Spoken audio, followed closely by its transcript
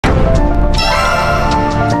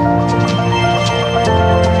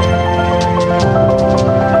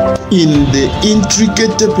In the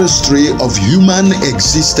intricate tapestry of human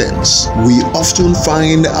existence, we often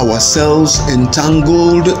find ourselves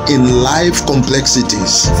entangled in life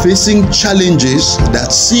complexities, facing challenges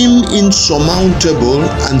that seem insurmountable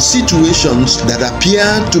and situations that appear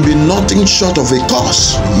to be nothing short of a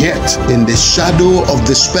curse. Yet, in the shadow of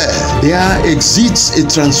despair, there exists a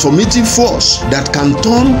transformative force that can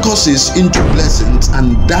turn curses into blessings,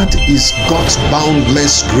 and that is God's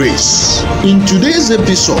boundless grace. In today's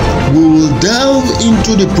episode, we will delve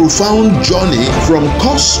into the profound journey from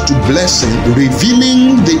curse to blessing,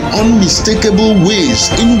 revealing the unmistakable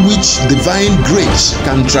ways in which divine grace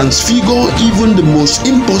can transfigure even the most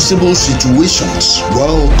impossible situations.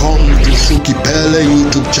 Welcome to Shukipele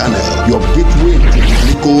YouTube channel, your gateway to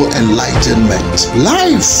biblical enlightenment.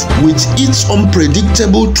 Life, with its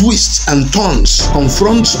unpredictable twists and turns,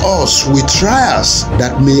 confronts us with trials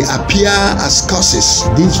that may appear as curses.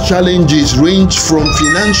 These challenges range from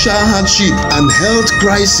financial hardship and health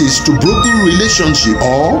crisis to broken relationship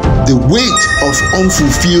or the weight of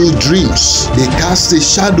unfulfilled dreams. They cast a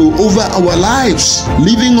shadow over our lives,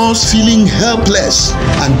 leaving us feeling helpless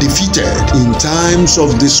and defeated. In times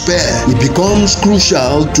of despair, it becomes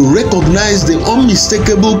crucial to recognize the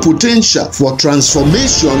unmistakable potential for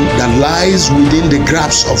transformation that lies within the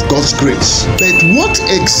grasp of God's grace. But what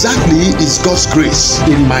exactly is God's grace?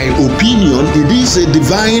 In my opinion, it is a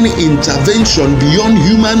divine intervention beyond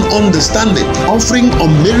human understanding, offering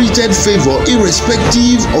unmerited favor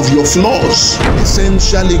irrespective of your flaws.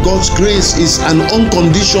 Essentially, God's grace is an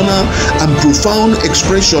unconditional and profound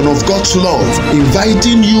expression of God's love,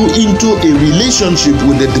 inviting you into a relationship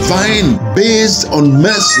with the divine based on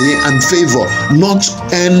mercy and favor, not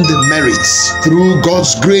earned merits. Through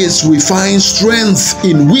God's grace, we find strength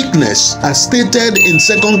in weakness, as stated in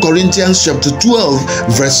 2 Corinthians chapter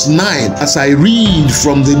 12, verse 9. As I read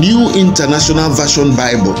from the New International Version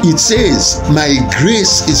Bible, it says, "My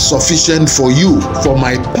grace is sufficient for you, for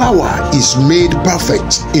my power is made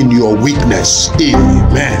perfect in your weakness."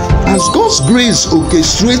 Amen. As God's grace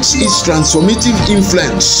orchestrates its transformative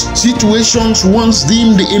influence, situations once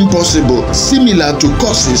deemed impossible, similar to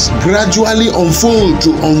curses, gradually unfold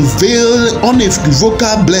to unveil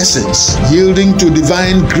unequivocal blessings. Yielding to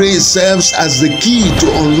divine grace serves as the key to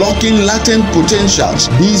unlocking latent potentials.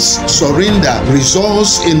 This surrender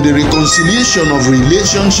results in the reconciliation of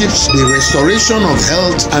relationships, the restoration of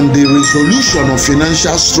health, and the resolution of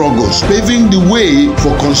financial struggles, paving the way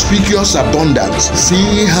for conspicuous abundance.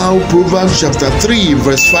 See how Proverbs chapter 3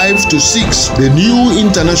 verse 5 to 6, the New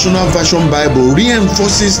International Version Bible,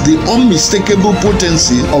 reinforces the unmistakable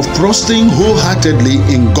potency of trusting wholeheartedly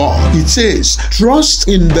in God. It says, "Trust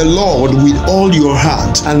in the Lord with all your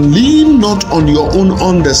heart, and lean not on your own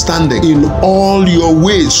understanding. In all your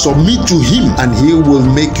ways submit to Him, and He will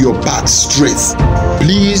make your path straight."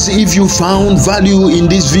 Please, if you found value in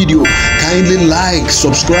this video, kindly like,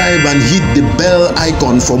 subscribe, and hit the bell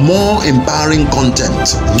icon for more empowering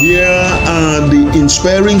content. Here are the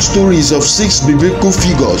inspiring stories of 6 biblical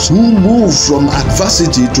figures who moved from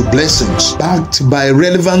adversity to blessings, backed by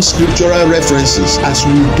relevant scriptural references, as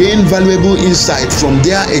we gain valuable insight from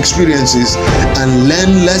their experiences and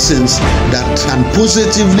learn lessons that can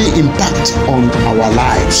positively impact on our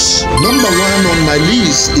lives. Number 1 on my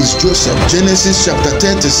list is Joseph. Genesis chapter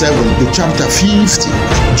 37 to chapter 50.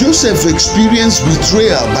 Joseph experienced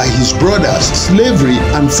betrayal by his brothers, slavery,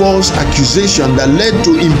 and false accusation that led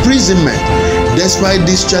to imprisonment. Despite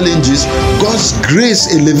these challenges, God's grace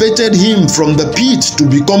elevated him from the pit to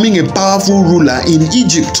becoming a powerful ruler in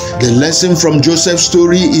Egypt. The lesson from Joseph's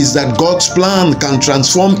story is that God's plan can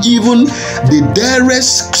transform even the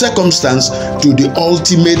direst circumstance to the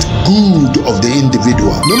ultimate good of the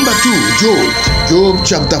individual. Number 2, Job. Job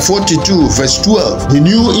chapter 42 verse 12. The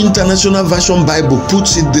New International Version Bible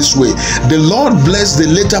puts it this way: "The Lord blessed the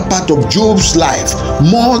later part of Job's life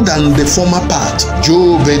more than the former part."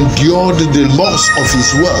 Job endured the loss of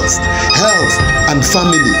his wealth, health, and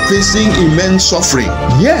family, facing immense suffering.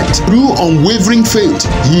 Yet, through unwavering faith,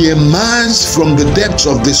 he emerged from the depths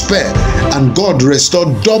of despair, and God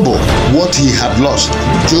restored double what he had lost.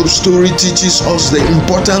 Job's story teaches us the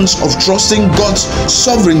importance of trusting God's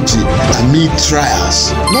sovereignty amid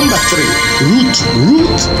trials. Number 3, Ruth.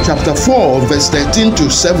 Ruth chapter 4 verse 13 to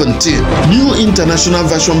 17. New International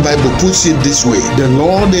Version Bible puts it this way: "The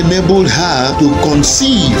Lord enabled her to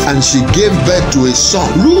conceive, and she gave birth to a son."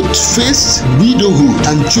 Ruth faced widowhood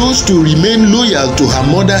and chose to remain loyal to her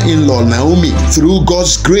mother-in-law Naomi. Through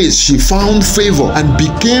God's grace, she found favor and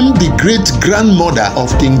became the great-grandmother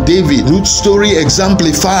of King David. Ruth's story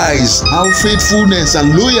exemplifies how faithfulness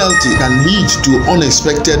and loyalty can lead to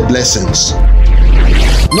unexpected blessings.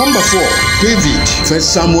 Number 4, David. 1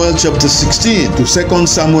 Samuel chapter 16 to 2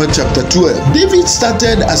 Samuel chapter 12. David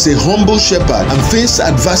started as a humble shepherd and faced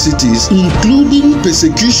adversities, including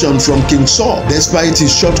persecution from King Saul. Despite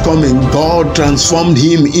his shortcomings, God transformed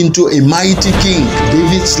him into a mighty king.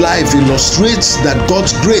 David's life illustrates that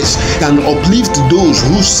God's grace can uplift those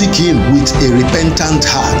who seek him with a repentant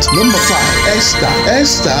heart. Number 5, Esther.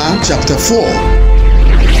 Esther chapter 4.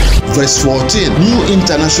 Verse 14, New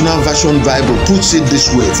International Version Bible puts it this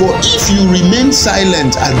way: For if you remain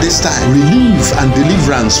silent at this time, relief and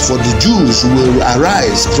deliverance for the Jews will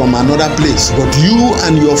arise from another place, but you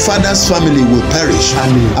and your father's family will perish.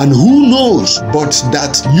 And who knows but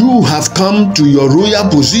that you have come to your royal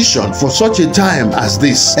position for such a time as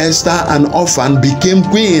this. Esther, an orphan, became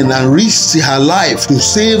queen and risked her life to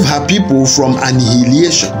save her people from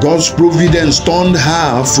annihilation. God's providence turned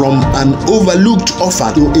her from an overlooked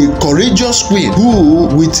orphan to a courageous queen who,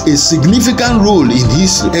 with a significant role in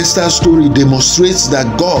his Esther story, demonstrates that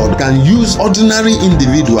God can use ordinary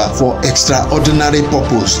individuals for extraordinary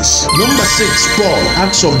purposes. Number 6, Paul.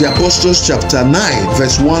 Acts of the Apostles chapter 9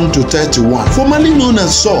 verse 1 to 31. Formerly known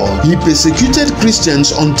as Saul, he persecuted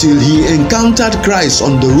Christians until he encountered Christ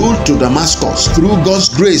on the road to Damascus. Through God's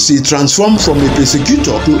grace, he transformed from a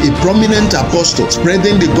persecutor to a prominent apostle,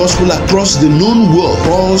 spreading the gospel across the known world.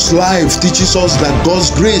 Paul's life teaches us that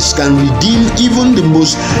God's grace can redeem even the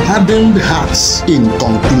most hardened hearts. In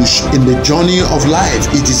conclusion, in the journey of life,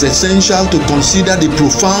 it is essential to consider the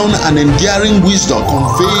profound and enduring wisdom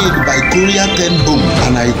conveyed by Korea Ten Boom.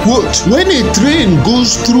 And I quote, "When a train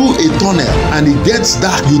goes through a tunnel and it gets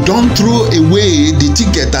dark, you don't throw away the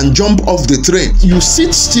ticket and jump off the train. You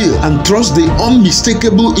sit still and trust the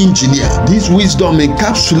unmistakable engineer." This wisdom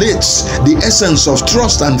encapsulates the essence of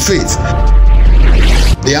trust and faith.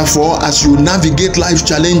 Therefore, as you navigate life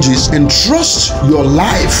challenges, entrust your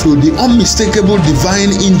life to the unmistakable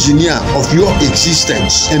divine engineer of your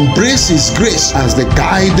existence. Embrace his grace as the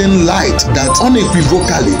guiding light that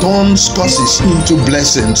unequivocally turns curses into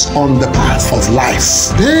blessings on the path of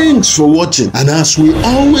life. Thanks for watching, and as we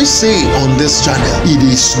always say on this channel, it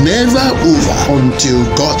is never over until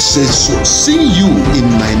God says so. See you in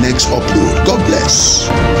my next upload. God bless.